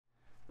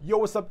Yo,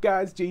 what's up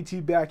guys?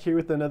 JT back here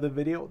with another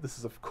video. This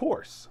is of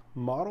course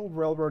model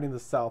railroading the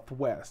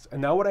Southwest,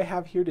 and now what I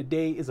have here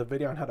today is a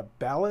video on how to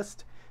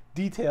ballast,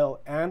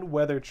 detail, and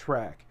weather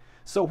track.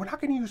 So we're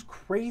not going to use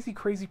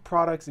crazy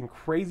products and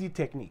crazy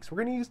techniques.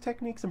 We're going to use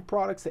techniques and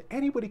products that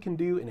anybody can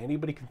do and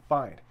anybody can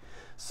find.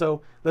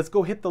 So let's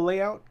go hit the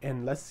layout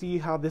and let's see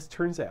how this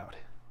turns out.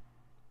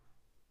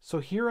 So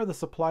here are the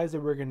supplies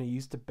that we're going to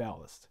use to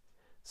ballast.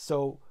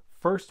 So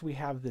first, we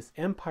have this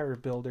Empire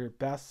Builder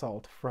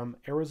basalt from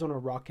Arizona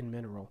Rock and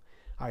Mineral.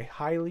 I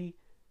highly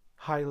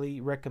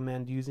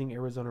recommend using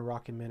Arizona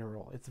Rock and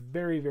Mineral. It's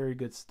very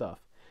good stuff.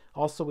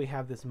 Also, we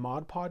have this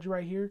Mod Podge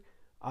right here.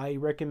 I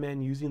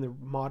recommend using the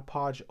Mod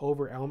Podge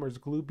over Elmer's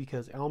glue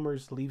because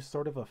Elmer's leaves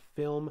sort of a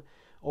film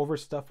over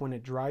stuff when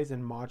it dries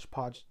and Mod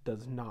Podge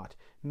does not.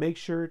 Make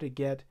sure to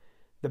get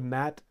the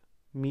matte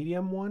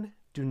medium one.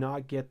 Do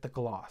not get the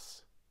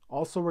gloss.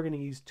 Also, we're going to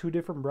use two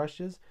different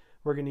brushes.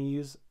 We're going to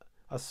use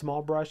a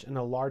small brush and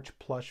a large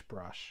plush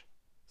brush.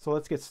 So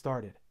let's get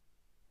started.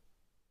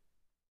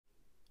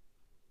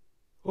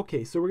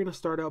 Okay, so we're going to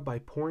start out by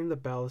pouring the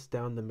ballast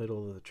down the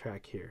middle of the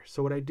track here.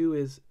 So what I do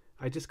is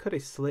I just cut a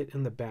slit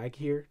in the bag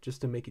here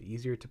just to make it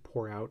easier to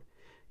pour out.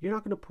 You're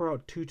not going to pour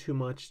out too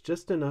much,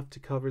 just enough to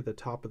cover the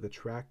top of the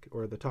track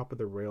or the top of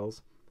the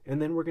rails,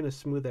 and then we're going to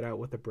smooth it out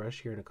with a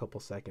brush here in a couple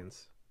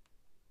seconds.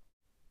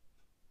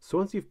 So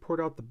once you've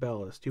poured out the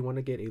ballast, you want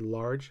to get a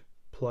large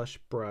plush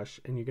brush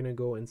and you're going to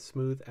go and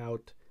smooth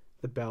out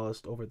the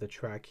ballast over the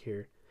track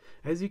here.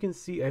 As you can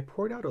see, I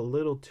poured out a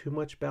little too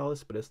much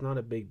ballast, but it's not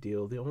a big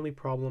deal. The only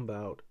problem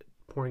about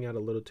pouring out a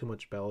little too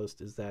much ballast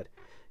is that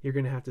you're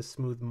going to have to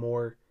smooth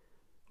more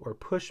or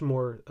push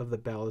more of the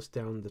ballast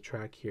down the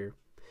track here.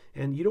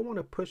 And you don't want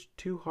to push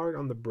too hard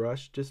on the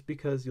brush just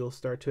because you'll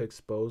start to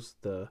expose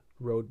the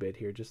road bed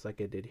here, just like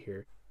I did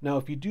here. Now,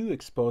 if you do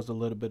expose a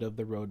little bit of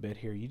the road bed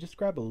here, you just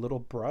grab a little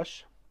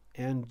brush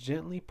and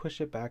gently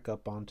push it back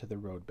up onto the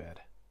road bed,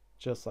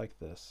 just like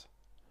this.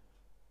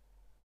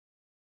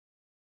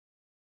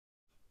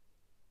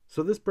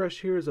 So this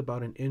brush here is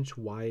about 1 inch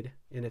wide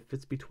and it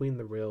fits between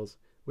the rails.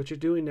 What you're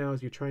doing now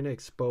is you're trying to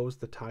expose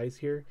the ties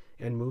here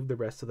and move the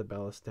rest of the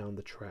ballast down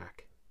the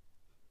track.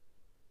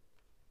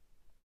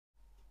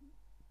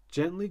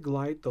 Gently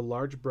glide the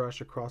large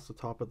brush across the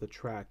top of the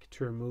track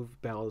to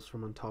remove ballast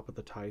from on top of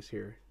the ties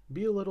here.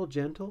 Be a little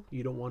gentle,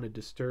 you don't want to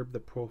disturb the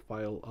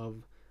profile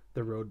of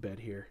the road bed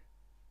here.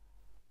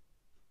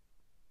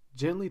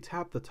 Gently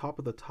tap the top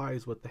of the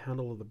ties with the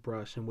handle of the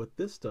brush, and what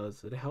this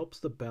does, it helps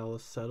the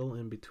ballast settle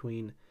in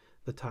between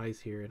the ties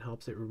here and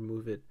helps it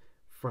remove it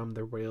from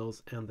the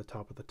rails and the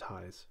top of the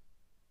ties.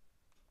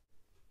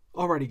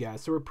 Alrighty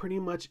guys, so we're pretty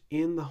much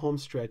in the home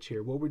stretch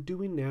here. What we're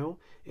doing now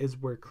is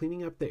we're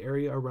cleaning up the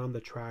area around the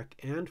track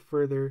and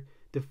further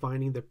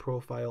defining the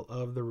profile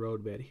of the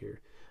road bed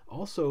here.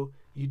 Also,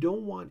 you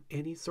don't want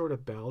any sort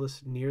of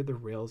ballast near the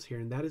rails here,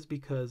 and that is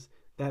because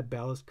that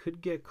ballast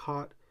could get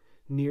caught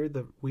near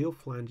the wheel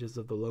flanges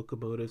of the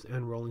locomotives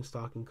and rolling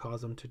stock and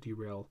cause them to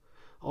derail.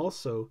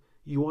 Also,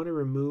 you want to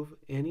remove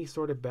any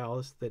sort of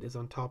ballast that is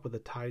on top of the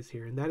ties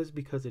here, and that is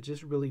because it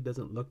just really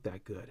doesn't look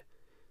that good.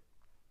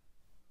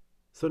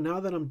 So now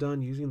that I'm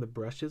done using the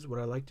brushes, what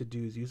I like to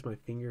do is use my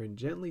finger and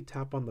gently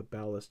tap on the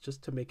ballast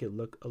just to make it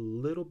look a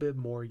little bit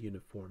more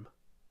uniform.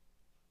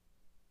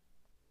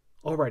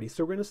 Alrighty,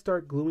 so we're going to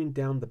start gluing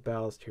down the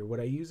ballast here. What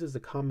I use is a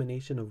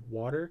combination of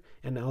water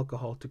and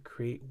alcohol to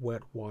create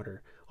wet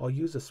water. I'll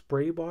use a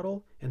spray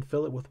bottle and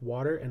fill it with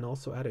water and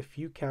also add a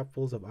few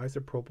capfuls of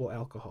isopropyl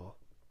alcohol.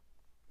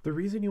 The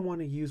reason you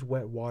want to use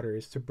wet water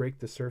is to break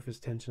the surface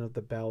tension of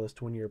the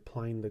ballast when you're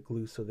applying the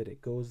glue so that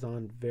it goes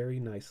on very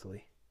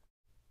nicely.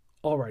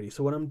 Alrighty,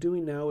 so what I'm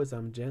doing now is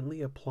I'm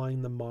gently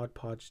applying the Mod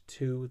Podge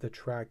to the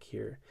track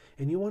here.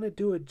 And you want to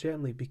do it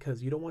gently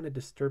because you don't want to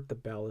disturb the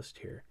ballast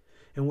here.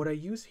 And what I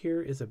use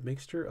here is a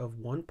mixture of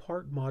 1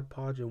 part Mod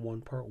Podge and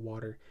 1 part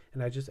water,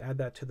 and I just add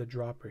that to the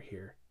dropper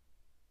here.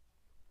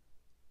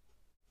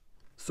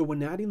 So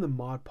when adding the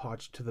Mod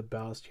Podge to the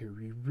ballast here,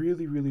 we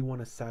really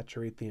want to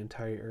saturate the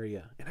entire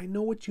area. And I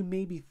know what you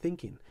may be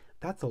thinking,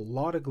 that's a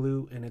lot of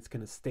glue and it's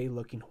going to stay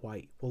looking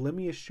white. Well, let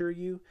me assure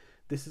you,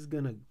 this is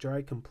going to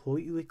dry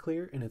completely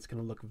clear and it's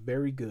going to look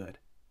very good.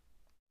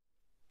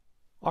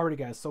 Alrighty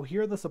guys, so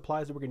here are the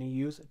supplies that we're going to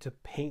use to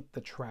paint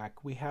the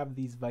track. We have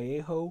these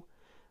Vallejo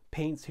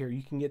paints here.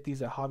 You can get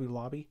these at Hobby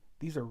Lobby.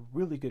 These are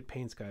really good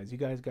paints, guys. You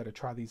guys got to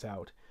try these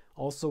out.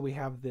 Also, we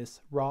have this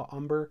raw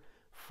umber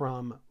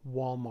from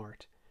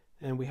Walmart,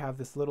 and we have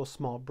this little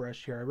small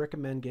brush here. I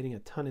recommend getting a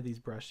ton of these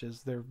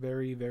brushes. They're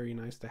very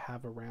nice to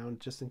have around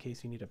just in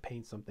case you need to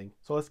paint something.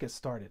 So let's get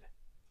started.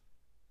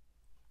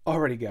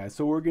 Alrighty guys,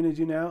 so what we're going to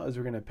do now is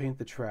we're going to paint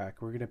the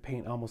track. We're going to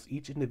paint almost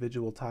each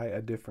individual tie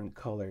a different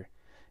color.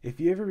 If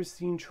you've ever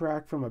seen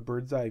track from a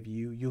bird's eye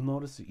view, you'll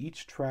notice that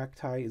each track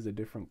tie is a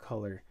different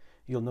color.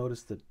 You'll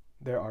notice that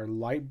there are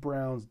light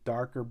browns,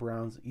 darker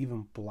browns,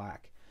 even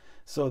black.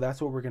 So that's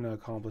what we're going to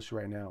accomplish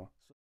right now.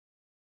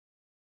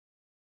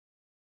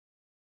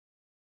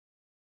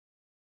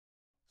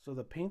 So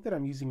the paint that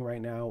I'm using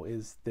right now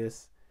is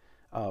this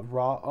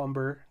raw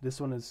umber. This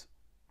one is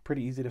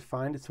pretty easy to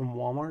find. It's from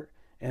Walmart.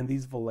 And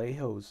these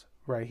Vallejos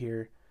right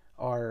here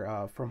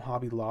are from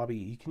Hobby Lobby.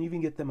 You can even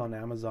get them on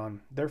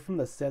Amazon. They're from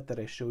the set that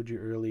I showed you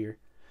earlier.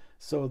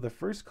 So the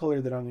first color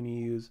that I'm going to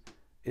use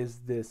is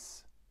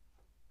this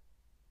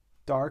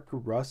dark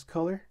rust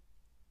color.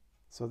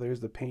 So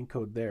there's the paint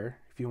code there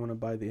if you want to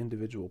buy the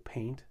individual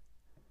paint.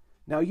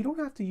 Now you don't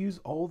have to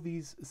use all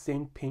these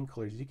same paint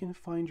colors. You can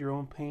find your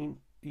own paint.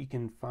 You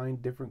can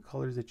find different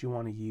colors that you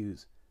want to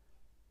use.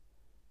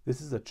 This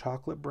is a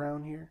chocolate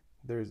brown here.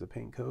 There's the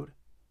paint code.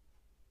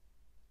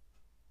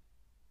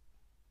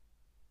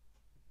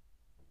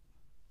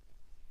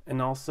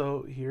 And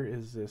also here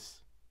is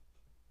this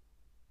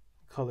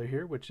color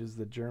here, which is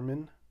the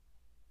German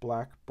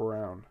black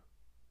brown.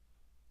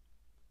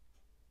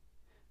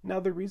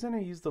 Now the reason I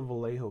use the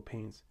Vallejo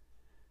paints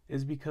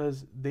is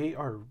because they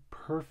are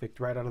perfect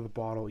right out of the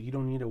bottle. You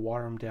don't need to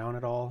water them down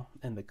at all,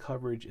 and the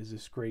coverage is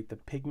just great. The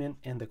pigment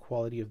and the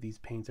quality of these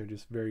paints are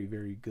just very,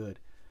 very good.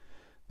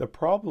 The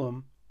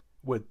problem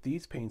with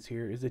these paints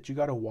here is that you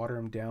got to water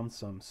them down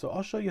some. So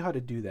I'll show you how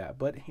to do that,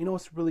 but you know,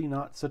 it's really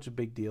not such a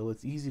big deal.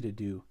 It's easy to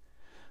do.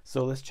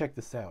 So let's check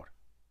this out.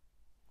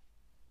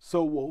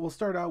 So what we'll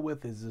start out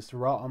with is this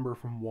raw umber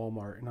from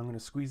Walmart, and I'm going to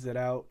squeeze it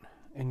out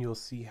and you'll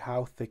see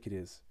how thick it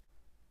is.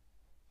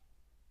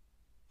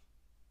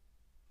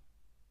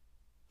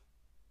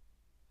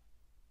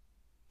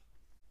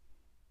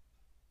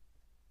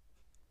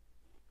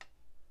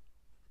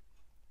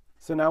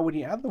 So now when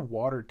you add the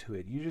water to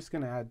it, you're just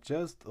going to add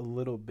just a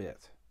little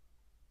bit.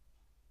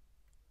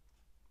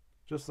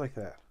 Just like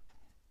that.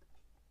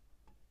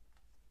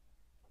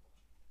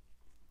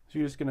 So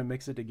you're just going to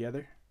mix it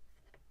together.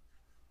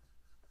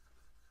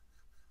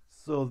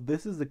 So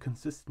this is the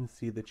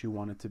consistency that you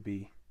want it to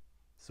be.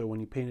 So when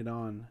you paint it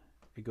on,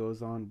 it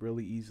goes on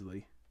really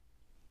easily.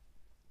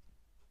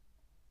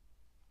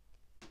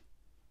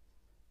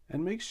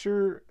 And make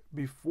sure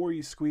before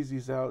you squeeze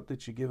these out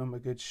that you give them a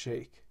good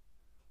shake.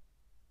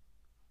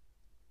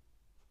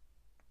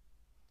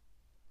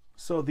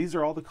 So these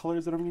are all the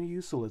colors that I'm going to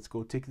use. So let's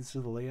go take this to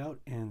the layout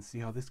and see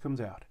how this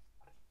comes out.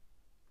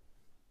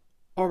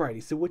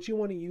 Alrighty, so what you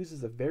want to use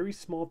is a very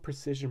small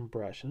precision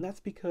brush, and that's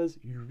because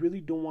you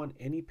really don't want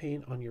any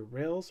paint on your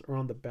rails or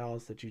on the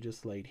ballast that you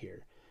just laid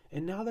here.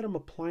 And now that I'm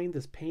applying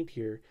this paint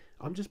here,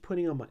 I'm just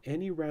putting on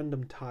any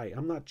random tie.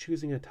 I'm not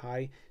choosing a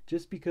tie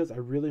just because I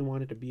really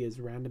want it to be as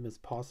random as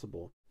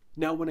possible.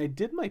 Now when I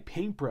did my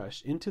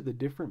paintbrush into the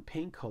different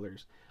paint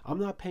colors, I'm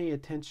not paying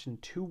attention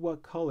to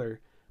what color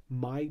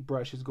my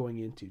brush is going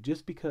into,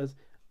 just because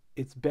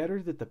it's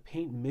better that the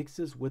paint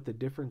mixes with the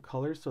different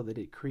colors so that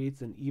it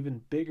creates an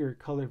even bigger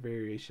color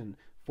variation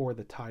for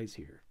the ties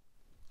here.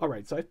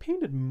 Alright, so I've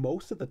painted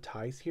most of the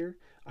ties here.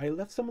 I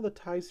left some of the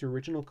ties the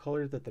original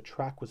color that the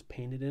track was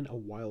painted in a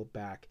while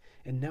back.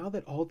 And now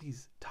that all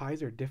these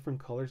ties are different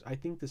colors, I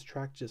think this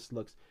track just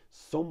looks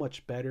so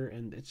much better,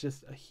 and it's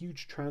just a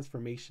huge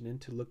transformation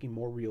into looking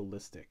more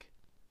realistic.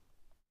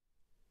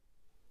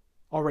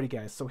 Alrighty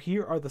guys, so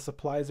here are the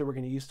supplies that we're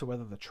going to use to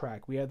weather the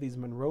track. We have these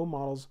Monroe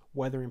Models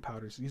weathering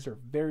powders. These are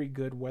very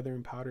good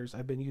weathering powders.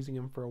 I've been using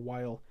them for a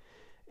while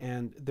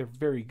and they're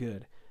very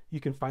good. You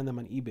can find them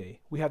on eBay.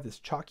 We have this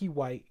chalky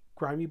white,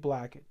 grimy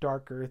black,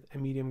 dark earth,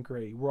 and medium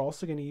gray. We're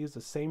also going to use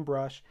the same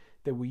brush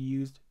that we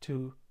used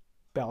to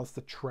ballast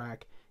the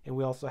track. And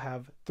we also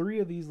have 3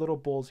 of these little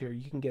bowls here.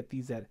 You can get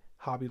these at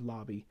Hobby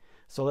Lobby.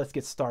 So let's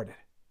get started.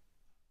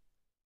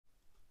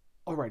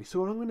 Alrighty, so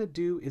what I'm going to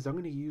do is I'm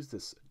going to use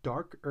this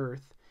dark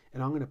earth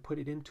and I'm going to put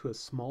it into a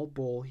small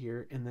bowl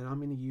here, and then I'm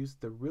going to use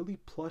the really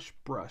plush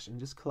brush and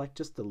just collect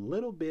just a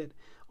little bit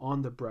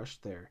on the brush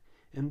there.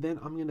 And then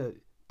I'm going to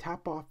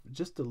tap off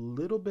just a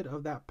little bit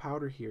of that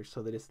powder here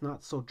so that it's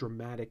not so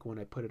dramatic when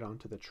I put it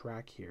onto the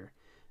track here.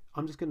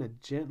 I'm just going to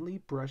gently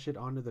brush it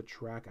onto the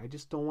track. I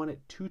just don't want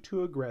it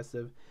too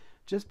aggressive,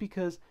 just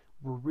because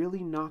we're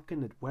really not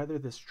going to weather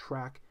this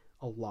track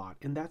a lot.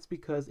 And that's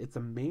because it's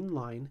a main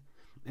line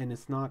and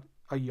it's not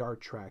a yard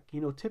track. You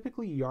know,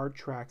 typically yard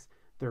tracks,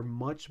 they're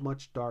much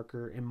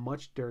darker and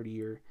much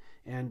dirtier,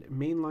 and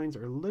main lines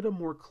are a little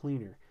more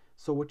cleaner.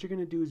 So what you're going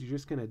to do is you're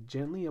just going to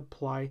gently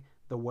apply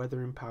the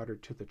weathering powder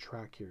to the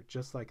track here,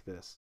 just like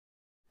this.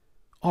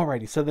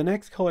 Alrighty, so the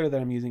next color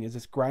that I'm using is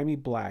this grimy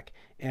black,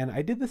 and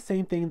I did the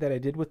same thing that I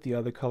did with the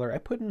other color. I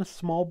put in a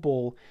small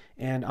bowl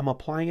and I'm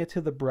applying it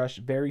to the brush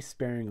very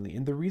sparingly,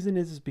 and the reason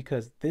is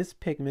because this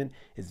pigment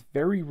is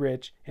very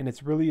rich and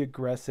it's really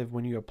aggressive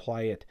when you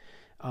apply it.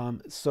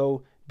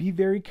 So be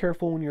very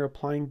careful when you're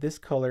applying this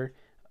color.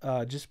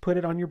 Just put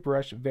it on your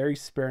brush very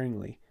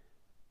sparingly.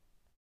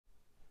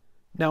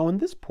 Now in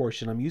this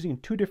portion, I'm using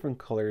 2 different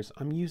colors.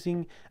 I'm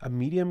using a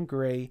medium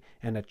gray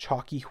and a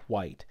chalky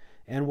white.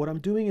 And what I'm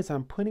doing is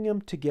I'm putting them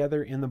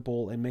together in the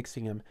bowl and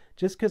mixing them,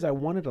 just because I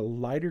wanted a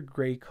lighter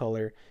gray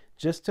color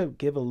just to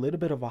give a little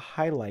bit of a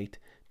highlight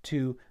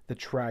to the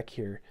track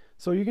here.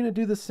 So you're going to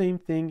do the same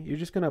thing. You're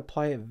just going to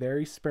apply it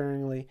very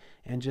sparingly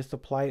and just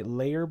apply it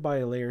layer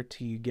by layer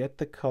till you get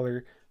the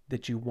color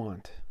that you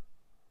want.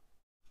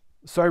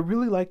 So I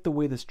really like the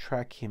way this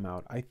track came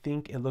out. I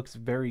think it looks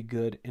very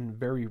good and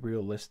very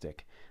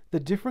realistic. The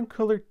different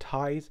colored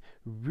ties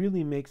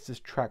really makes this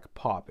track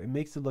pop. It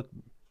makes it look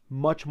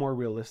much more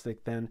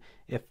realistic than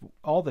if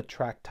all the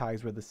track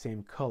ties were the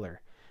same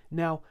color.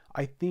 Now,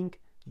 I think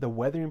the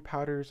weathering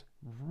powders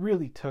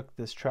really took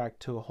this track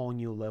to a whole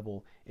new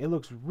level. It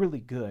looks really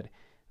good.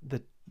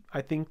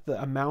 I think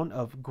the amount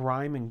of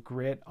grime and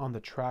grit on the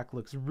track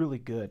looks really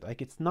good.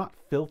 Like, it's not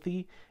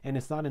filthy and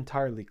it's not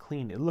entirely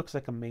clean. It looks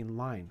like a main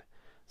line.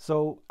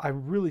 So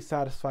I'm really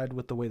satisfied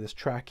with the way this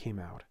track came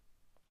out.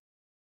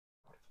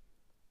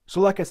 So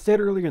like I said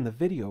earlier in the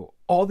video,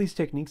 all these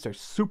techniques are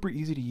super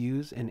easy to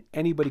use and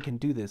anybody can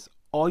do this.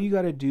 All you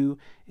got to do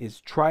is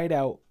try it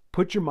out,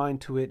 put your mind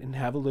to it, and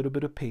have a little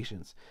bit of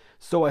patience.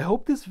 So I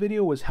hope this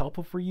video was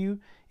helpful for you.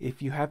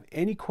 If you have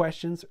any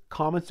questions,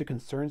 comments, or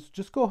concerns,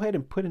 just go ahead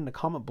and put in the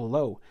comment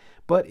below.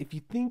 But if you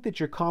think that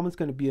your comment's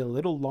going to be a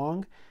little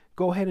long,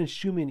 go ahead and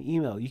shoot me an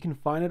email. You can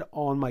find it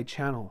on my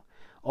channel.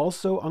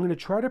 Also, I'm going to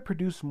try to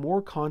produce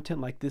more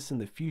content like this in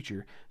the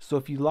future. So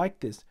if you like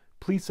this,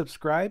 please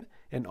subscribe.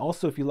 And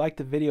also, if you like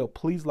the video,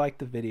 please like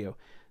the video.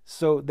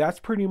 So that's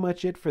pretty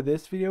much it for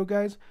this video,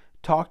 guys.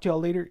 Talk to y'all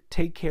later.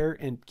 Take care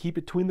and keep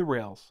it between the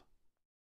rails.